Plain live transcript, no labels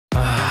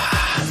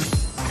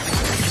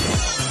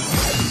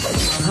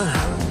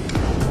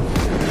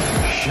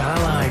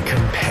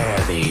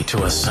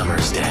to a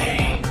summer's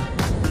day.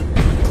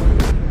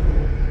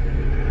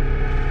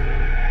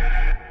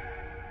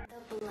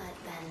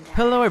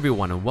 Hello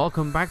everyone and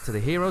welcome back to the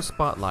Hero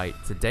Spotlight.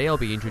 Today I'll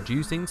be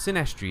introducing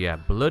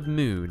Sinestrea, Blood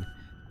Moon.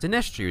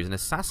 Sinestrea is an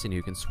assassin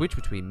who can switch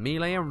between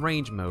melee and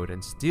range mode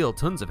and steal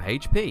tons of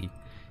HP.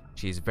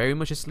 She is very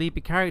much a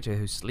sleepy character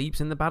who sleeps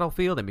in the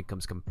battlefield and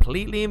becomes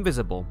completely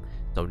invisible,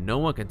 so no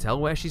one can tell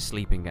where she's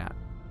sleeping at.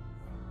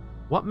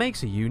 What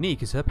makes her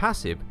unique is her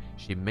passive.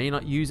 She may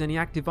not use any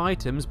active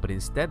items, but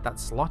instead that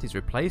slot is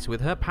replaced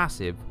with her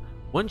passive.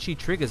 Once she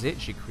triggers it,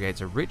 she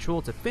creates a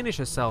ritual to finish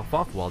herself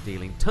off while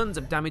dealing tons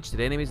of damage to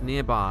the enemies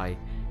nearby.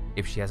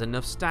 If she has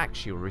enough stacks,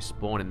 she will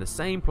respawn in the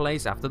same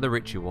place after the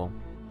ritual.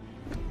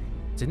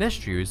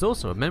 Sinestrea is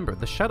also a member of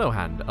the Shadow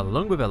Hand,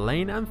 along with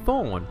Elaine and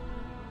Thorn.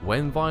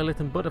 When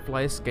Violet and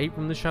Butterfly escaped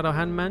from the Shadow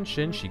Hand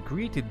mansion, she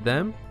greeted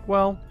them,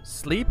 well,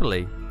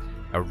 sleepily.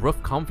 A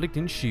rough conflict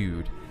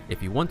ensued.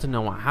 If you want to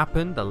know what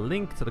happened, the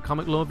link to the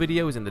comic lore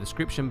video is in the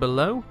description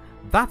below.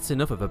 That's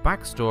enough of a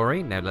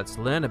backstory, now let's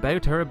learn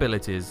about her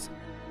abilities.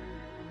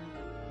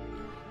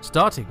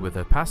 Starting with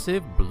her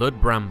passive,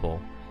 Blood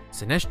Bramble.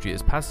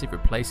 Sinestrea's passive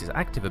replaces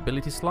active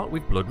ability slot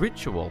with Blood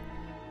Ritual.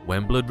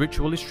 When Blood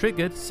Ritual is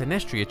triggered,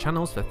 Sinestrea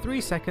channels for 3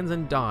 seconds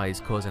and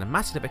dies, causing a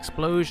massive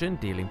explosion,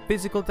 dealing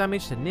physical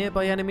damage to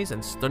nearby enemies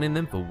and stunning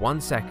them for 1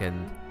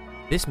 second.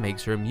 This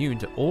makes her immune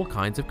to all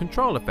kinds of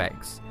control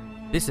effects.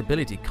 This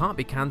ability can't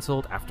be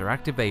cancelled after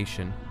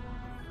activation.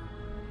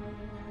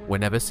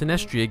 Whenever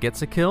Sinestrea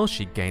gets a kill,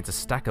 she gains a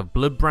stack of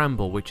Blood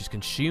Bramble, which is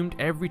consumed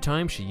every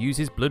time she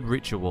uses Blood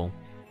Ritual.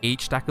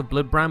 Each stack of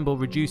Blood Bramble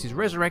reduces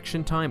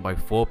resurrection time by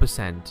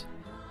 4%.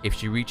 If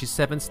she reaches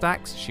 7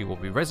 stacks, she will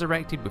be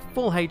resurrected with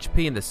full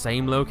HP in the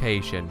same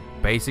location.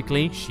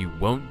 Basically, she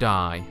won't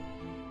die.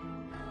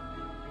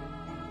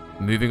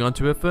 Moving on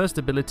to her first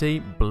ability,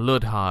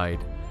 Blood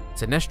Hide.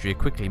 Sinestrea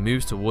quickly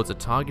moves towards a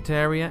target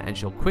area and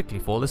she'll quickly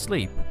fall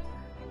asleep.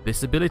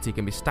 This ability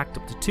can be stacked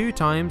up to 2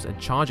 times and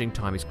charging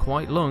time is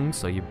quite long,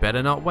 so you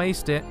better not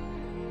waste it.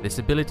 This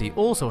ability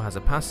also has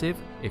a passive.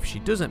 If she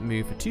doesn't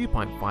move for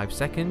 2.5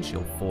 seconds,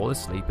 she'll fall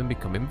asleep and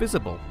become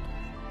invisible.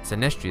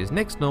 Sinestrea's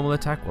next normal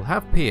attack will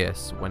have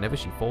Pierce whenever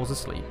she falls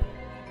asleep.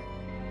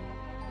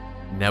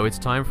 Now it's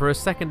time for her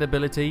second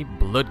ability,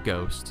 Blood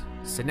Ghost.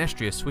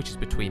 Sinestrea switches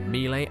between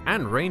melee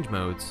and range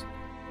modes.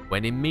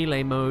 When in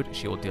melee mode,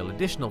 she will deal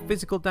additional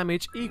physical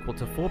damage equal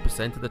to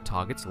 4% of the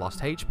target's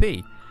lost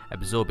HP,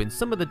 absorbing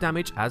some of the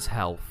damage as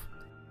health.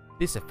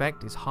 This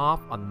effect is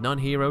half on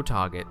non-hero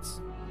targets.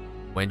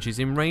 When she's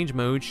in range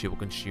mode, she will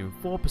consume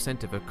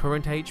 4% of her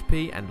current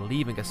HP and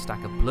leaving a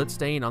stack of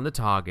bloodstain on the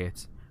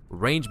target.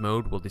 Range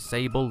mode will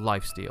disable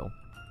lifesteal.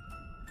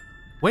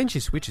 When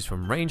she switches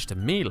from range to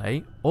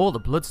melee, all the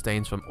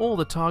bloodstains from all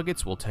the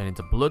targets will turn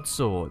into blood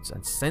swords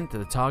and sent to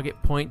the target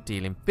point,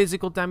 dealing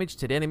physical damage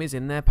to the enemies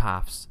in their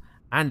paths,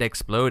 and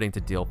exploding to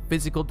deal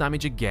physical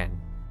damage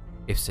again.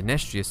 If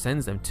Sinestrea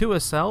sends them to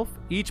herself,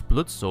 each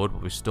blood sword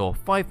will restore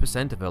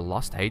 5% of her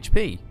lost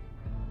HP.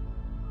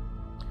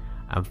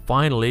 And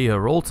finally,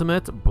 her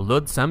ultimate,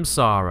 Blood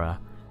Samsara.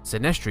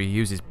 Sinestrea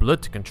uses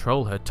blood to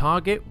control her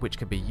target, which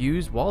can be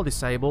used while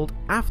disabled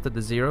after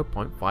the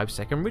 0.5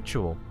 second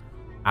ritual.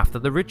 After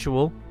the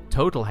ritual,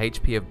 total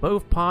HP of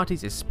both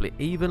parties is split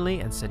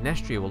evenly and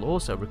Sinestrea will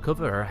also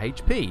recover her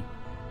HP.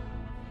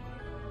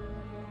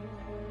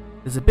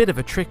 There's a bit of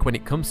a trick when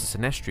it comes to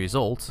Sinestrea's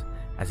ult.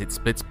 As it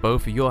splits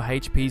both of your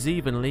HPs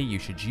evenly, you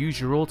should use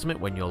your ultimate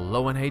when you're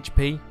low on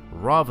HP,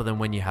 rather than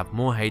when you have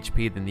more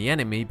HP than the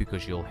enemy,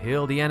 because you'll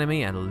heal the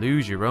enemy and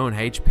lose your own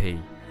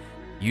HP.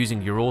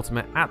 Using your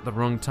ultimate at the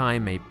wrong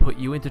time may put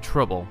you into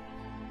trouble.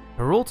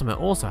 Her ultimate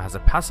also has a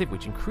passive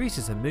which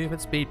increases her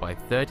movement speed by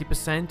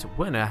 30%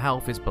 when her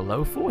health is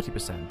below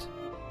 40%.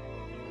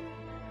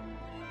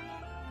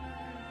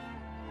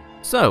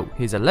 So,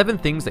 here's 11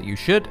 things that you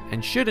should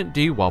and shouldn't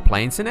do while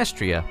playing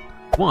Sinestrea.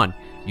 1.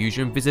 Use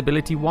your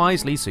invisibility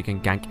wisely so you can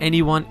gank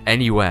anyone,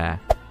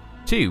 anywhere.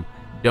 2.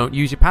 Don't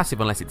use your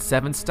passive unless it's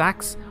 7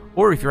 stacks,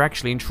 or if you're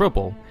actually in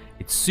trouble.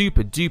 It's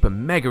super duper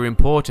mega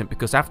important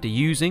because after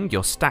using,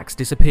 your stacks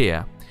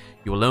disappear.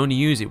 You will only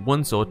use it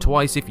once or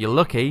twice if you're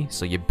lucky,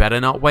 so you better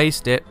not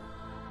waste it.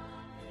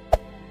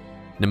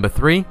 Number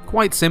 3,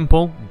 quite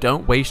simple,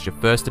 don't waste your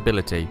first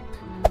ability.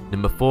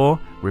 Number 4,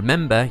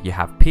 remember you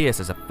have Pierce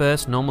as a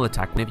first normal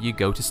attack whenever you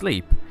go to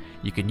sleep.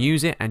 You can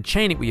use it and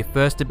chain it with your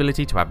first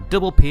ability to have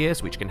double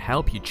Pierce, which can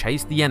help you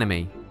chase the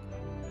enemy.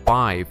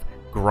 5,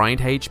 grind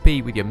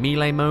HP with your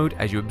melee mode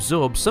as you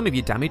absorb some of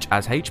your damage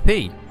as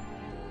HP.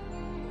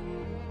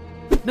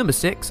 Number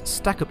 6,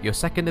 stack up your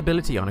second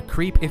ability on a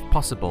creep if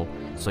possible,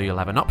 so you'll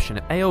have an option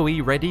of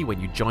AoE ready when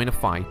you join a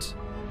fight.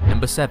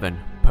 Number 7,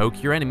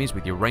 poke your enemies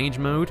with your range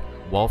mode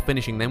while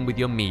finishing them with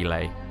your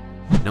melee.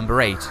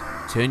 Number 8,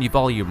 turn your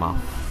volume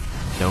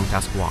off. Don't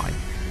ask why.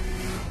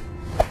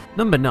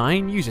 Number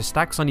 9, use your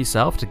stacks on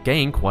yourself to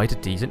gain quite a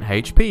decent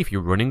HP if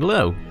you're running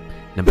low.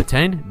 Number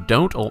 10,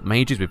 don't ult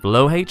mages with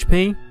low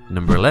HP.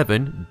 Number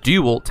 11,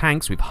 do ult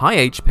tanks with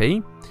high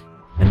HP.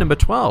 And number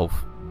 12,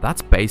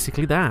 that's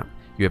basically that.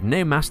 You have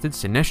now mastered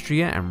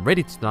Sinestrea and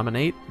ready to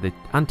dominate the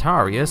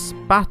Antarius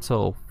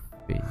battlefield.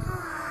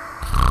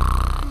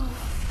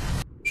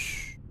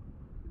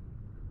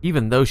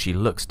 Even though she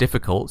looks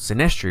difficult,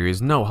 Sinestrea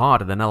is no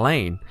harder than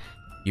Elaine.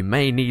 You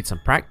may need some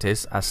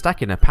practice, as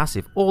stacking a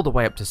passive all the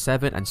way up to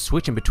 7 and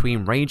switching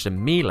between ranged and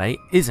melee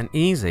isn't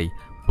easy,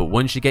 but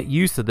once you get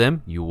used to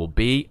them, you will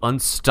be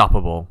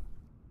unstoppable.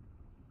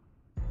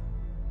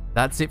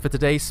 That's it for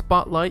today's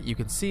Spotlight. You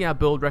can see our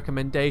build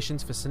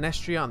recommendations for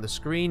Sinestrea on the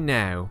screen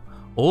now.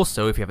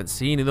 Also, if you haven't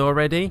seen it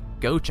already,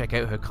 go check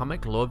out her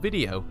comic lore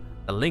video.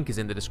 The link is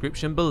in the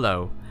description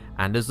below.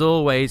 And as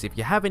always, if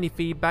you have any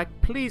feedback,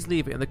 please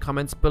leave it in the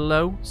comments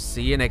below.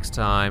 See you next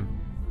time.